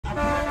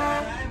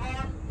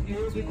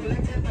will be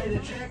collected by the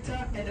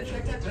tractor, and the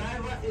tractor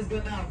driver is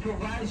gonna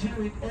provide you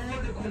with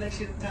all the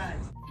collection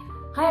times.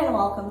 Hi and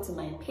welcome to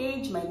my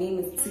page. My name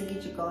is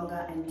Rickety Bridge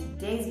and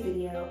today's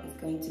video is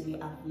going to be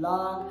a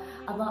vlog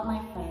about my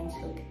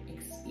Franschhoek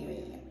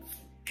experience.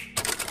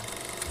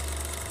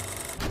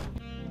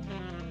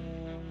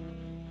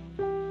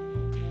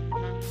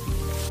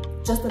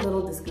 Just a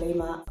little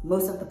disclaimer,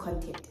 most of the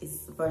content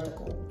is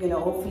vertical. You know,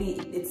 hopefully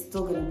it's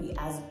still gonna be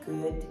as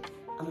good.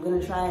 I'm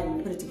gonna try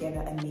and put it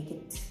together and make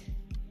it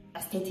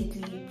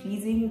aesthetically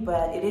pleasing,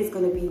 but it is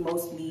gonna be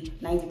mostly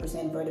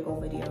 90% vertical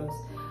videos.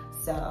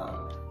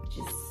 So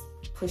just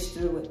push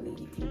through with me.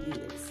 You can do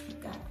this. You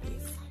got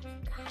this. You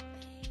got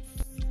this.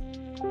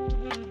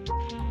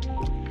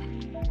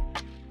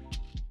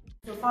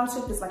 So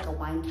Franschhoek is like a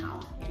wine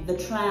town. The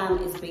tram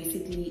is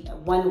basically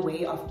one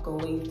way of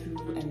going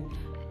through and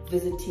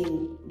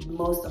visiting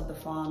most of the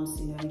farms,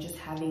 you know, and just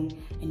having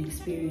an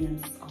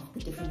experience of the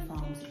different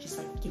farms. Just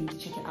like getting to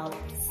check it out,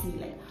 see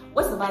like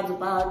what's the vibes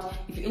about.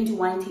 If you're into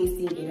wine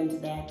tasting, get into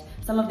that.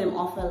 Some of them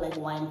offer like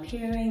wine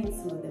pairing,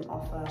 some of them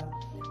offer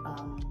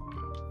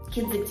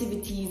kids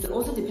activities. It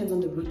also depends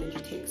on the route that you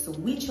take. So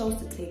we chose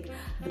to take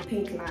the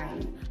pink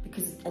line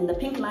and the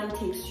pink line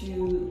takes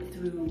you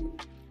through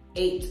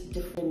 8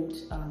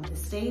 different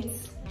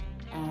estates,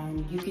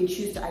 and you can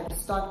choose to either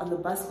start on the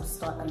bus or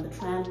start on the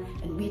tram,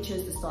 and we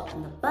chose to start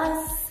on the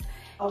bus.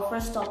 Our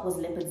first stop was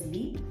Leopard's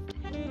Leap.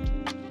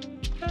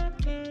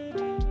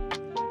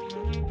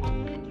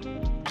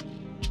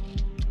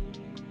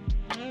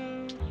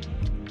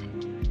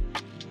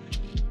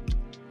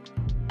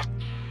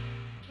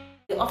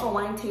 They offer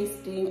wine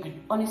tasting. I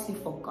honestly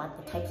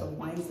forgot the types of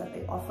wines that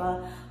they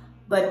offer,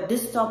 but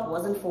this stop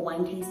wasn't for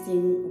wine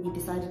tasting. We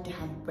decided to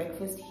have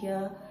breakfast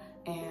here,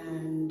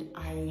 and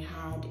I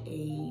had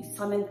a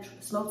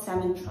smoked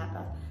salmon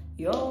trapper.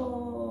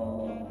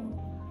 Yo,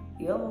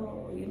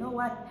 you know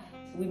what?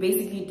 We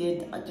basically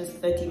did just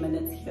 30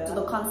 minutes here. So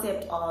the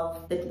concept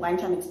of the Wine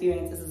Tram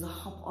experience is a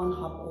hop on,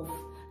 hop off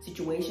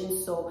situation.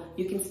 So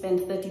you can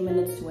spend 30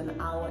 minutes to an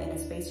hour in a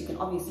space. You can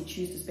obviously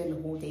choose to spend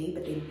the whole day,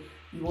 but then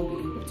you won't be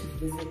able to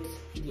visit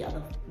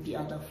the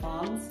other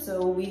farms.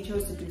 So we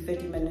chose to do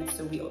 30 minutes.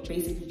 So we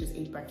basically just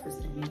ate breakfast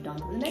and moved on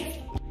to the next.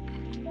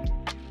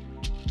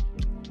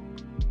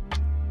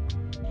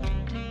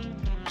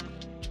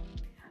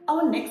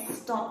 Our next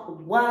stop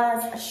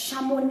was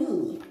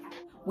Chamonix.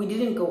 We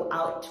didn't go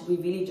out, we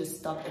really just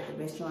stopped at the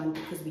restaurant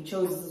because we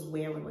chose this is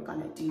where we were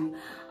gonna do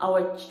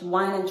our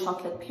wine and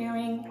chocolate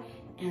pairing,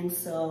 and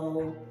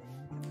so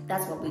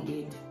that's what we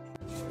did.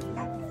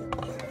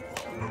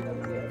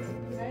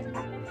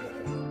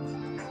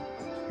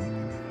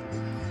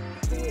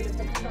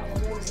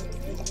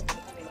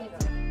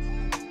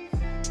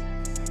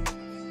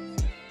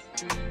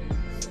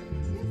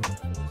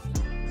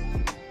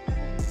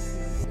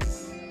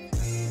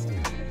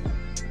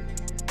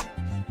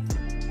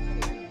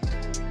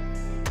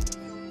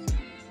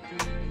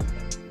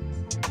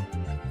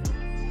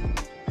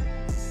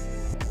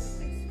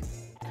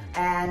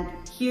 And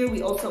here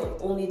we also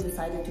only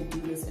decided to do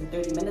this in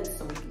 30 minutes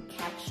so we can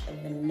catch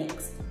the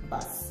next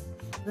bus.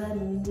 The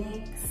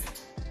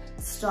next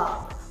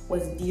stop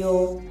was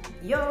Dieu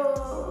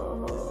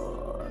Donne.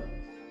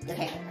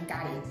 Okay, I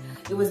got it.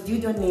 It was Dieu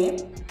Donne,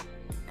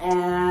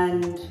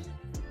 and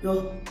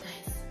yo,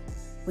 guys,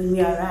 when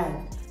we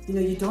arrived, you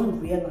know, you don't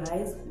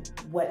realize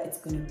what it's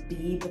gonna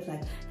be, but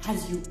like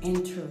as you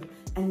enter,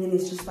 and then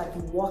it's just like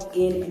you walk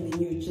in and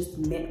then you're just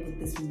met with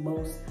this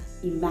most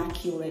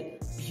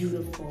immaculate,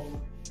 beautiful,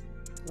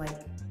 like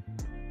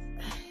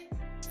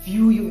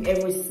view you've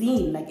ever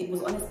seen. Like it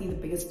was honestly the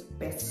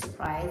best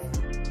surprise.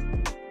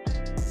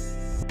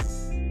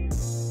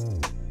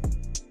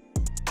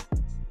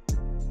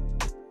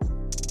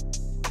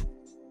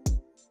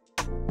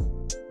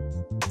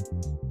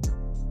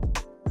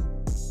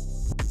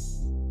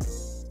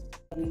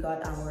 We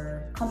got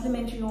our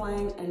complimentary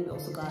wine and we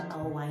also got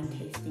our wine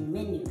tasting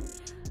menu,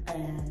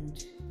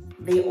 and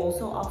they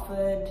also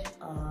offered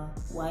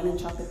wine and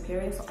chocolate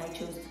pairing, so I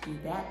chose to do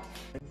that.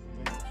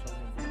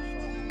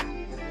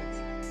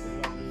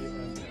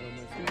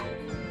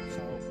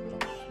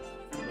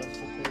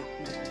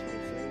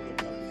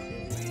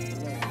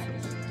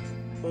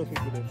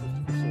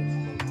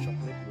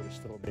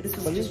 This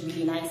was just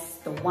really nice.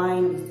 The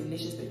wine was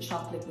delicious, the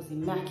chocolate was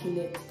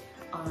immaculate.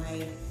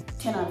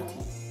 10 out of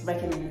 10,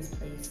 recommend this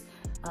place.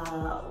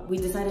 We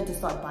decided to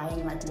start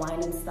buying like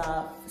wine and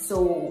stuff,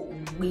 so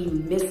we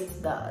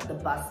missed the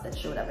bus that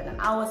showed up in an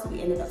hour, so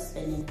we ended up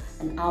spending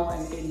an hour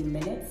and 30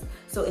 minutes.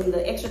 So in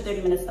the extra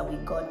 30 minutes that we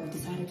got, we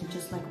decided to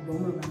just like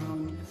roam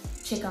around,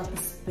 check out the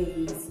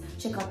space,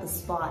 check out the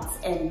spots,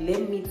 and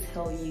let me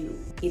tell you,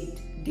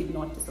 it did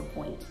not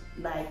disappoint.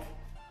 Like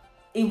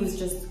it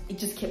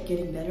just kept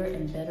getting better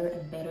and better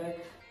and better.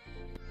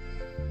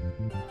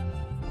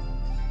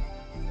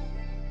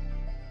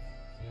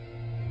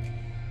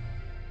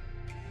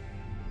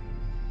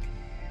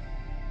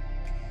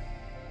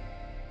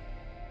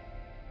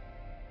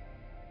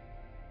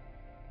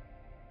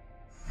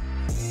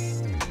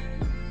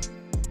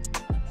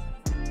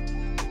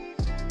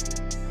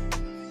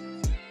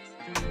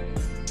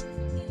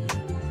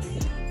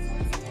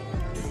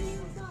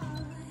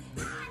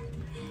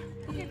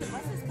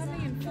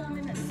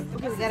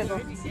 gotta go.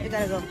 We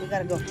gotta go. We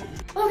gotta go.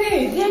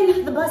 Okay,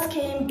 then the bus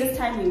came. This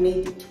time we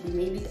made it. We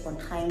made it on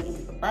time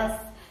into the bus,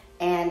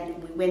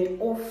 and we went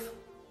off.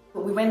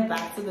 We went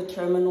back to the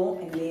terminal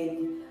and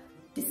then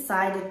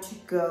decided to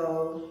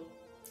go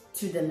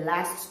to the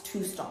last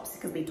 2 stops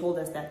because they told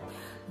us that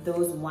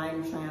those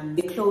wine trams,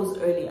 they closed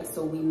earlier,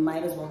 so we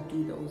might as well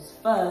do those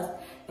first.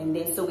 And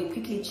then so we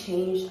quickly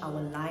changed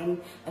our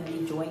line and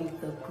we joined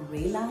the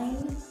gray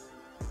line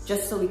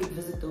just so we could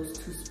visit those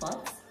 2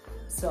 spots.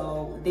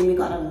 So then we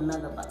got on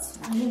another bus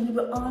and we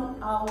were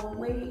on our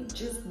way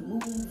just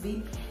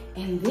moving.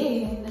 And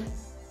then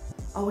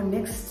our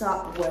next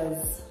stop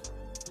was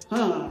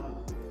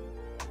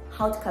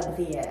Haute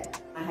Cabriere.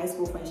 My high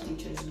school French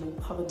teachers will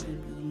probably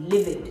be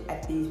livid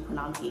at these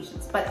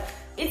pronunciations, but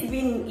it's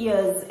been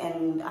years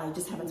and I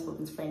just haven't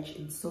spoken French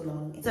in so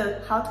long.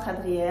 So Haute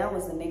Cabriere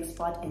was the next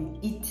spot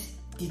and it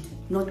did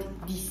not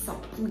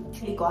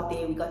disappoint. We got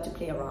there, we got to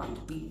play around.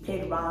 We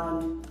played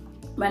around,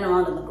 ran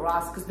around on the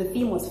grass because the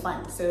theme was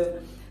fun.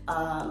 So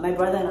my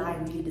brother and I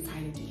really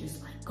decided to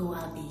just like go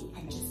out there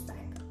and just like,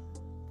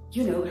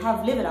 you know,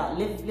 live it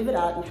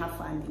out and have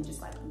fun and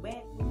just like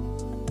went.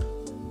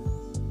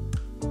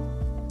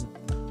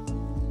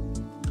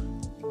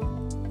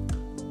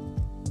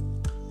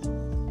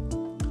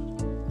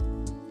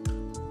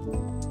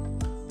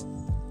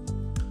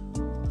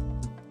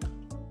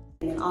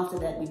 After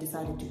that, we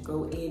decided to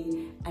go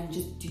in and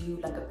just do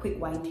like a quick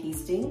wine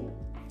tasting,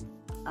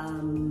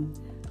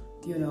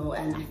 you know,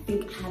 and I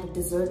think I had a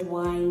dessert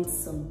wine,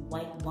 some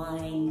white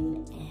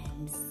wine,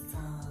 and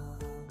some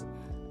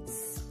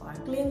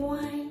sparkling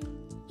wine.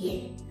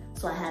 Yeah,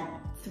 so I had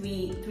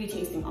three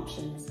tasting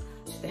options.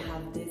 So they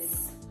have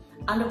this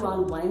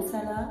underground wine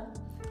cellar.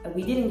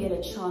 We didn't get a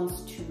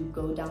chance to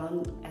go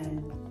down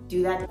and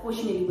do that.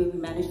 Fortunately, when we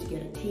managed to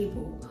get a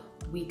table,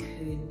 we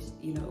could,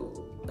 you know,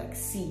 like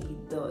see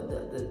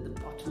the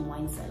bottom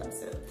wine cellar.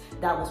 So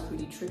that was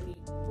pretty trippy.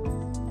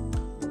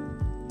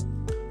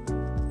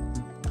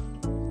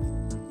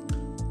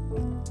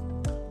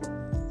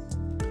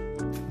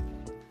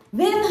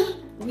 Then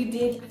we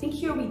did, I think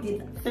here we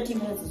did 30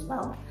 minutes as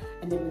well.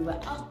 And then we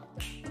were up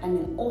and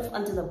then off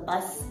onto the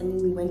bus. And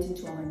then we went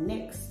into our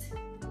next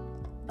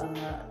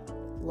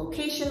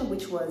location,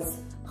 which was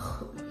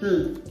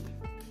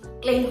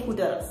Klein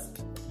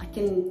Goederust. I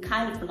can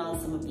kind of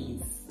pronounce some of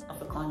these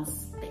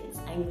Afrikaans things.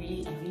 I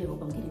really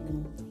hope I'm getting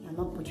them. I'm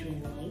not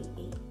butchering them.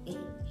 Hey.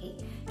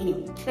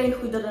 Anyway, Klein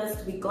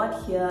Goederust, we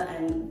got here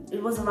and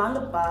it was around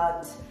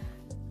about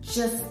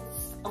just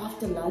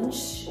after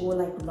lunch or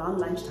like around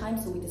lunchtime.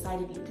 So we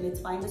decided, look, let's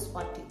find a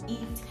spot to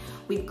eat.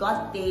 We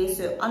got there,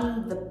 so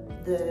on the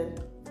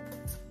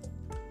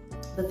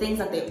things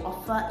that they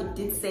offer, it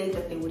did say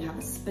that they would have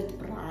a spit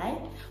braai,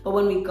 but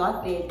when we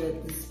got there,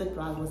 the spit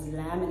braai was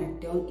lamb and I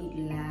don't eat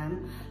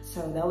lamb,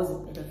 so that was a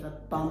bit of a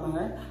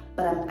bummer,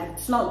 but it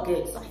smelled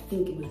good, so I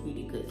think it was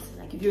really good. So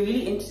like if you're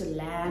really into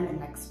lamb and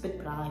like spit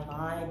braai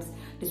vibes,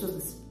 this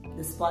was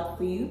the spot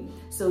for you.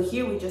 So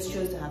here we just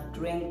chose to have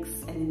drinks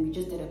and then we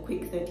just did a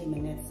quick 30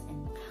 minutes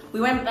and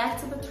we went back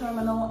to the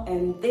terminal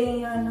and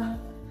then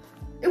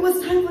it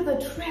was time for the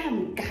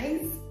tram.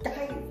 Guys,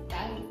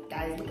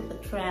 look at the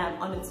tram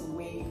on its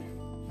way.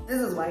 This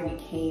is why we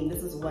came.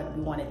 This is what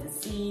we wanted to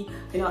see.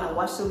 You know, I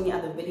watched so many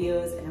other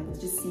videos and I would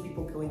just see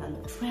people going on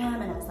the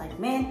tram and I was like,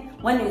 man,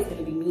 one day it's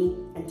gonna be me.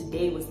 And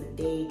today was the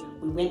day.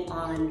 We went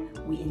on,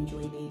 we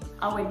enjoyed it.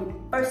 Our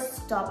first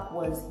stop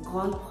was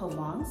Grande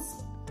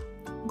Provence.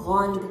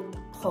 Grande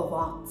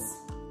Provence.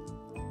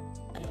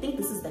 I think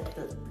this is like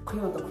the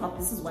cream of the crop.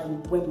 This is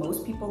where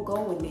most people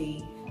go when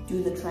they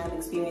do the tram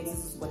experience.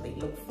 This is what they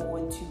look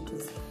forward to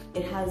because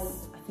it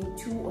has, I think,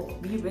 2 or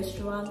 3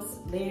 restaurants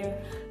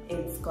there.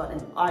 It's got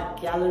an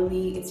art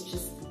gallery. It's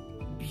just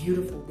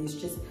beautiful. There's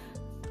just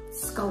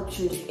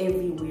sculptures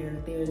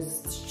everywhere.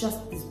 There's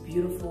just this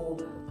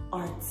beautiful,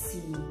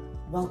 artsy,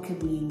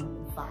 welcoming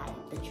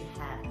vibe that you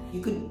have.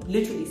 You could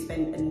literally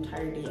spend an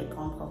entire day at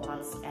Grande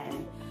Provence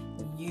and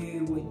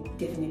you would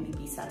definitely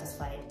be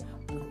satisfied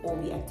with all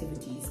the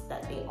activities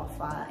that they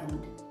offer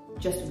and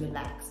just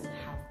relax and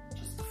have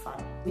just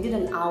fun. We did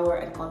an hour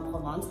at Grande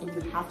Provence and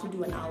you have to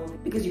do an hour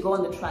because you go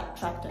on the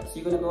tractor. So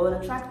you're gonna go on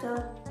a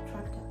tractor.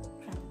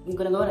 You're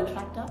gonna go on a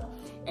tractor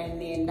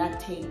and then that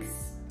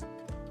takes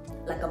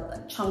like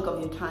a chunk of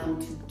your time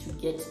to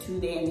get to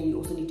there, and then you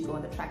also need to go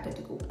on the tractor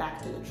to go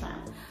back to the tram.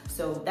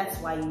 So that's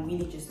why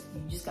you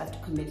just got to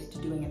commit to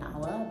doing an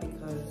hour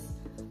because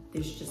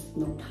there's just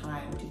no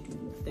time to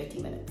do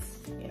 30 minutes,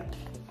 you know.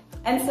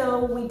 And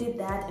so we did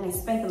that and I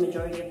spent the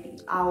majority of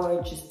the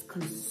hour just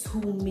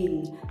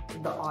consuming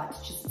the art,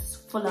 just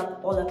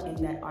all up in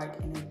that art,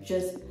 and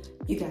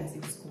you guys,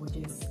 it was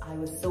gorgeous. I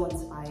was so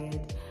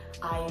inspired.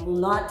 I will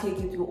not take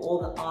you through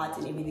all the art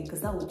and everything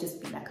because that would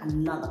just be like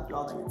another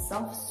vlog in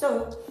itself.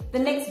 So the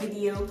next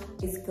video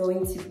is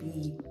going to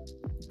be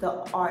the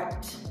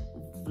art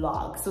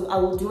vlog. So I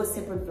will do a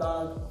separate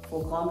vlog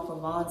for Grande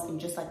Provence and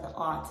just like the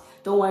art.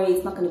 Don't worry,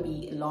 it's not going to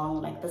be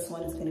long like this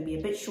one. It's going to be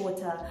a bit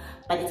shorter,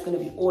 but it's going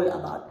to be all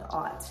about the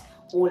art,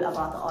 all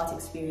about the art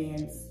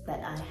experience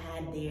that I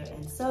had there.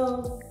 And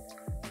so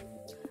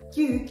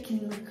you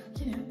can,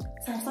 you know,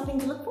 have something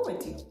to look forward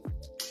to.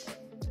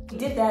 We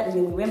did that, and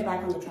then we went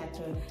back on the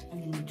tractor,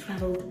 and then we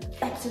traveled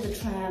back to the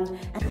tram.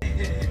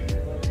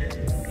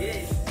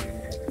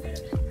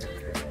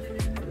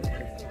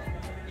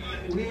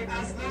 We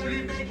are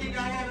slowly making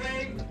our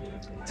way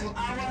to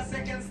our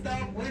second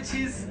stop, which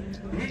is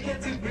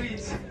Rickety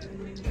Bridge.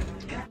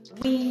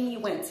 We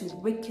went to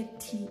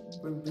Rickety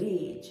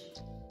Bridge.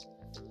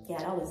 Yeah,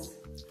 that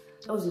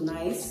was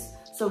nice.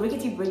 So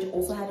Rickety Bridge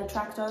also had a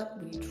tractor.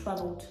 We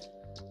traveled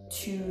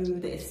to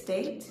the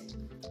estate,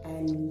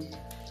 and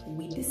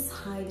we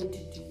decided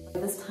to do,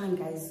 this time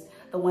guys,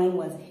 the wine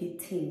was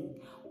hitting.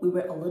 We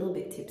were a little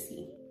bit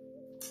tipsy.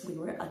 We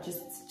were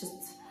just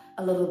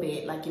a little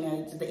bit, like, you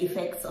know, the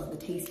effects of the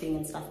tasting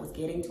and stuff was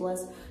getting to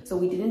us. So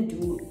we didn't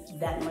do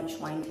that much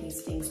wine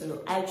tasting.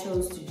 So I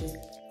chose to just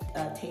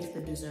taste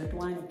the dessert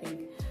wine. I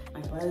think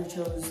my brother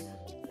chose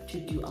to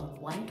do a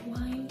white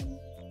wine.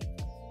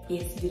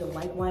 Yes, he did a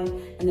white wine.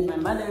 And then my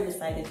mother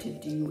decided to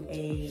do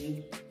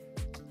a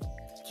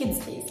kids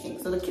tasting.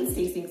 So the kids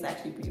tasting is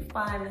actually pretty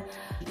fun.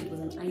 It was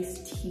an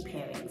iced tea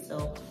pairing.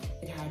 So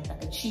it had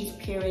like a cheese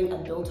pairing, a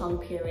biltong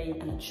pairing,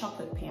 and a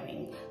chocolate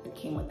pairing that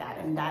came with that.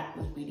 And that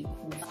was really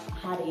cool. I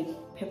had a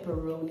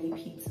pepperoni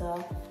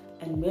pizza.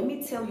 And let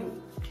me tell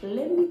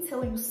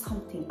you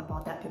something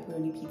about that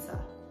pepperoni pizza.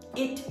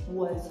 It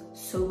was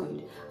so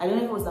good. I don't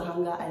know if it was the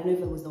hunger, I don't know if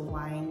it was the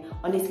wine.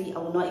 Honestly, I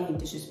will not even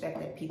disrespect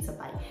that pizza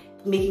by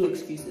making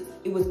excuses.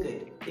 It was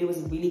good. It was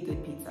a really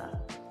good pizza.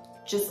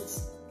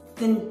 Just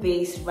thin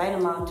base, right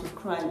amount of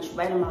crunch,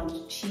 right amount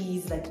of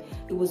cheese. Like,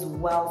 it was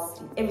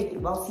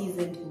everything well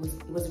seasoned.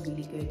 It was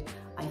really good.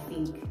 I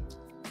think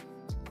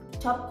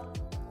top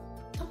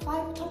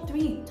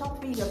three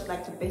of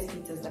like the best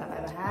pizzas that I've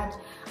ever had.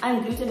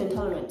 I'm gluten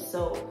intolerant,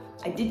 so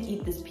I did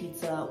eat this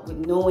pizza with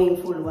knowing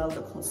full well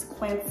the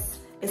consequence.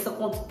 It's a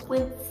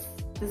consequence.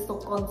 It's a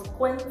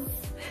consequence.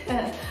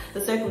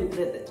 What's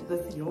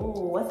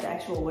the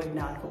actual word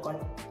now? I forgot.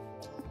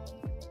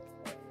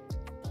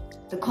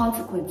 The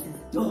consequences.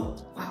 Oh,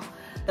 wow.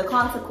 The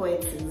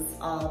consequences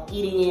of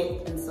eating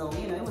it, and so,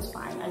 you know, it was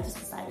fine. I just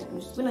decided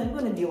we're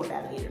gonna deal with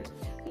that later.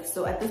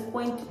 So at this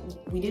point,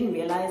 we didn't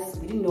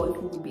know if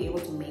we would be able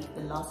to make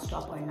the last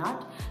stop or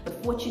not.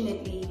 But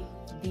fortunately,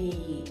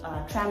 the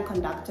tram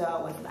conductor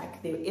was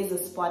like, there is a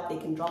spot they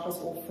can drop us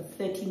off for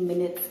 30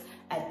 minutes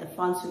at the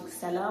Franschhoek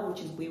Cellar,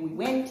 which is where we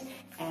went.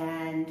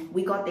 And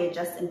we got there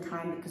just in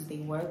time because they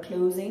were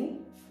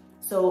closing.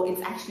 So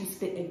it's actually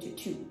split into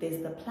two.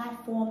 There's the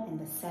platform and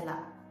the cellar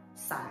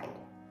side.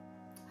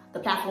 The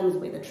platform is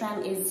where the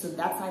tram is, so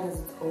that side has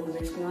its own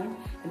restaurant,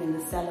 and then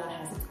the cellar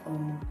has its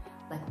own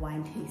like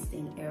wine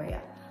tasting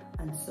area.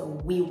 And so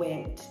we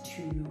went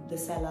to the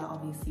cellar,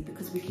 obviously,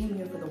 because we came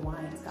here for the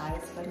wines,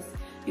 guys.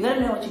 You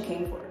gotta know what you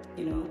came for,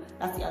 you know,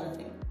 that's the other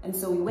thing. And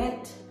so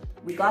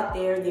we got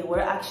there, they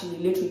were actually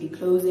literally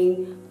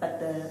closing,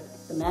 but the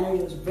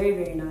manager was very,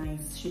 very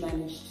nice. She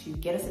managed to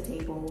get us a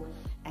table,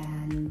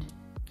 and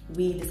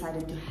we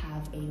decided to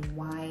have a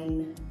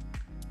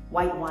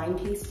white wine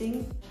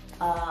tasting.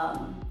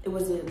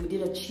 We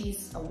did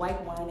a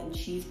white wine and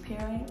cheese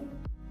pairing.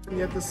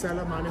 Here at the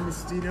cellar, my name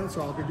is Dino,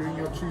 so I'll be doing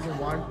your cheese and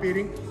wine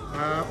pairing.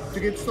 To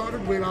get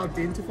started, we'll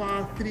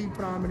identify three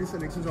primary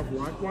selections of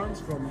white wines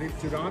from left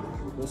to right.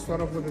 We'll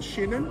start off with the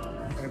Chenin,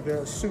 and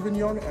the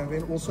Sauvignon, and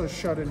then also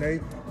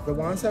Chardonnay. The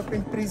wines have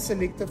been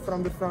pre-selected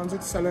from the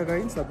Franschhoek Cellar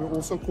range that we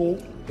also call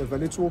the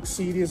Village Walk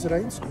Series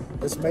range.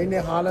 This mainly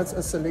highlights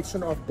a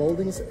selection of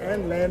buildings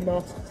and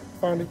landmarks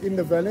found in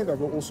the valley that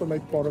will also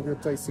make part of your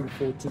tasting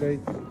for today.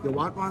 Your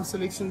white wine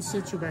selection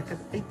sets you back at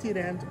 80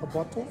 Rand a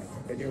bottle,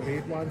 and your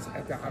red wines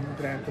at 100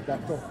 Rand a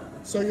bottle.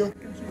 So your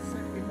kitchen is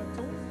in the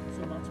middle,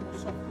 so much more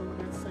softer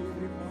and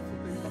savory part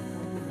of the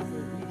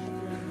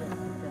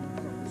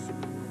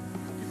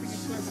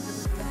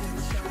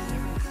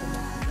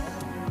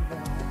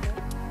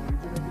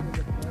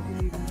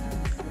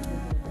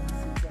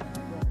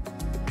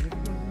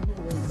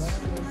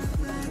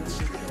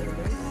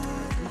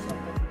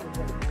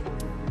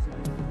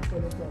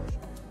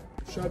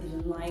I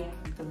didn't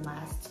like the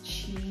last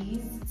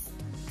cheese.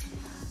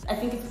 I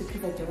think it's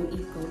because I don't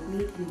eat goat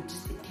meat, and it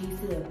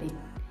tasted a bit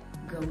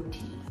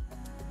goaty.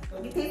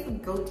 It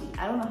tasted goaty.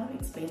 I don't know how to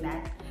explain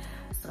that.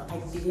 So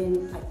it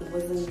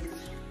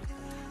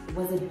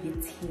wasn't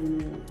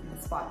hitting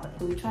the spot.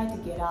 But we tried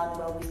to get out.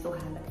 Well, we still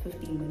had like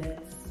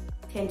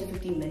 10 to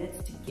 15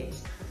 minutes to get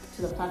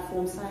to the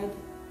platform side.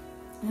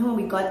 And then when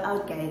we got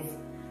out, guys,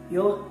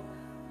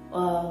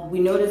 we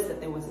noticed that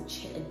there was a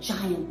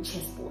giant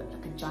chessboard,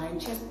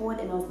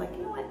 and I was like,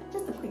 you know what,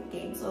 just a quick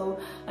game. So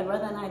my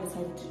brother and I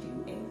decided to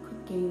do a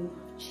quick game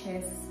of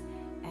chess,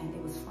 and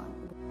it was fun.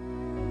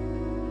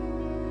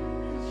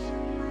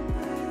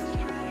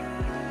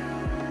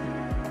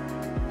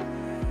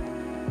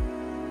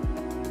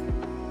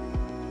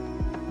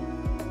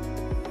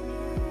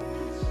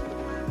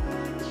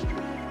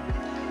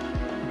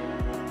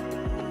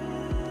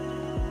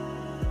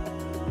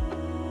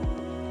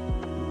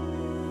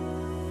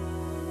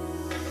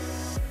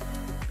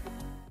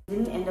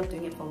 Didn't end up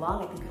doing it for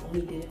long. I think we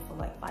only did it for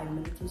like 5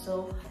 minutes or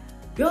so.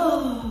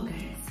 Yo,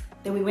 guys.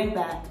 Then we went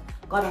back,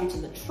 got onto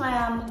the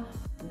tram,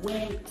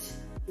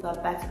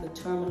 got back to the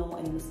terminal,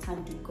 and it was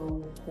time to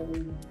go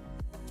home.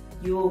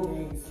 Yo,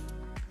 guys.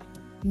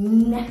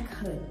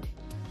 Knackered,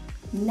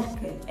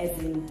 as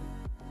in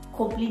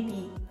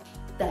completely,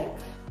 like,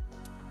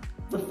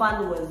 the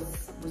fun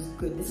was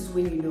good. This is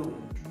when you know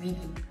it really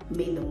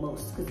made the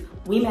most, because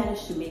we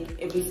managed to make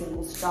every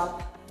single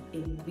stop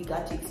and we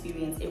got to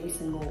experience every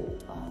single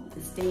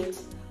estate,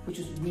 which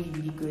was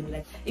really good.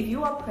 Like, if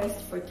you are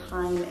pressed for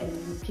time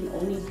and you can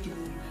only do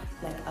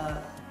like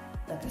a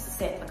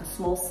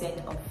small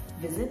set of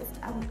visits,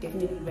 I would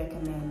definitely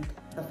recommend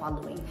the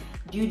following.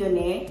 Dieu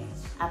Donne,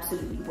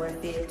 absolutely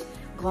worth it.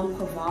 Grande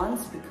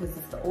Provence, because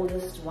it's the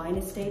oldest wine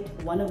estate,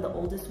 one of the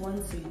oldest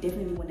ones, so you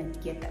definitely want to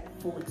get that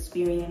full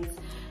experience.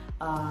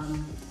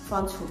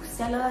 Franschhoek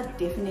Cellar,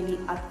 definitely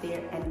up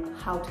there, and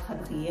Haute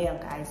Cabriere,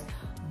 guys.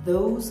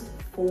 Those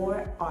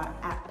 4 are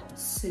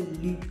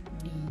absolutely,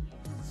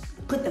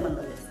 put them on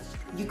the list.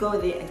 You go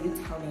there and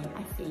you tell them,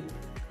 I think,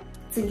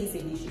 Cindy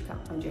said you should come.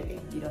 I'm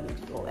joking. You don't need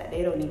to do all that.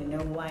 They don't even know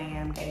who I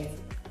am, guys.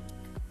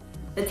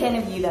 The 10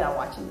 of you that are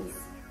watching this,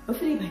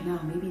 hopefully by now,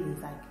 maybe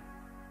there's like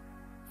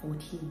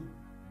 14.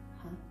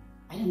 Huh?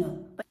 I don't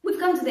know. But we've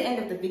come to the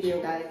end of the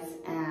video, guys,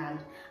 and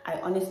I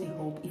honestly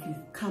hope if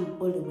you've come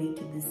all the way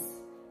to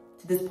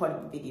this part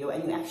of the video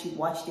and you actually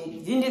watched it,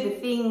 you didn't do the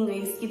thing where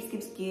you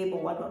skip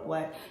or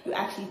what, you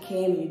actually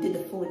came and you did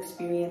the full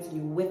experience and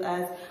you're with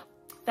us.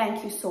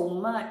 Thank you so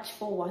much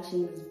for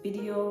watching this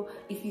video.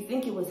 If you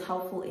think it was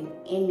helpful in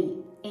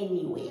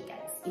any way,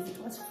 guys, if it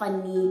was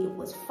funny, it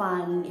was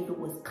fun, if it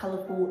was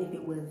colorful, if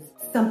it was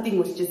something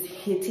was just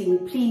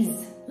hitting,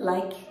 please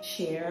like,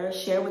 share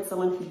with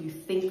someone who you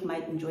think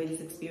might enjoy this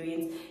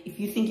experience. If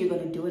you think you're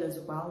going to do it as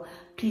well,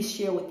 please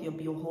share with your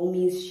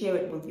homies, share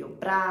it with your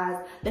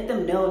bras. Let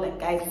them know that,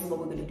 guys, this is what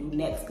we're going to do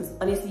next, because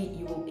honestly,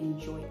 you will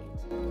enjoy it.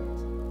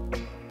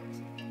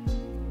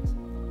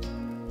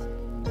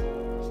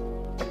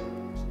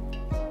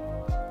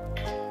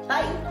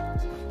 Bye.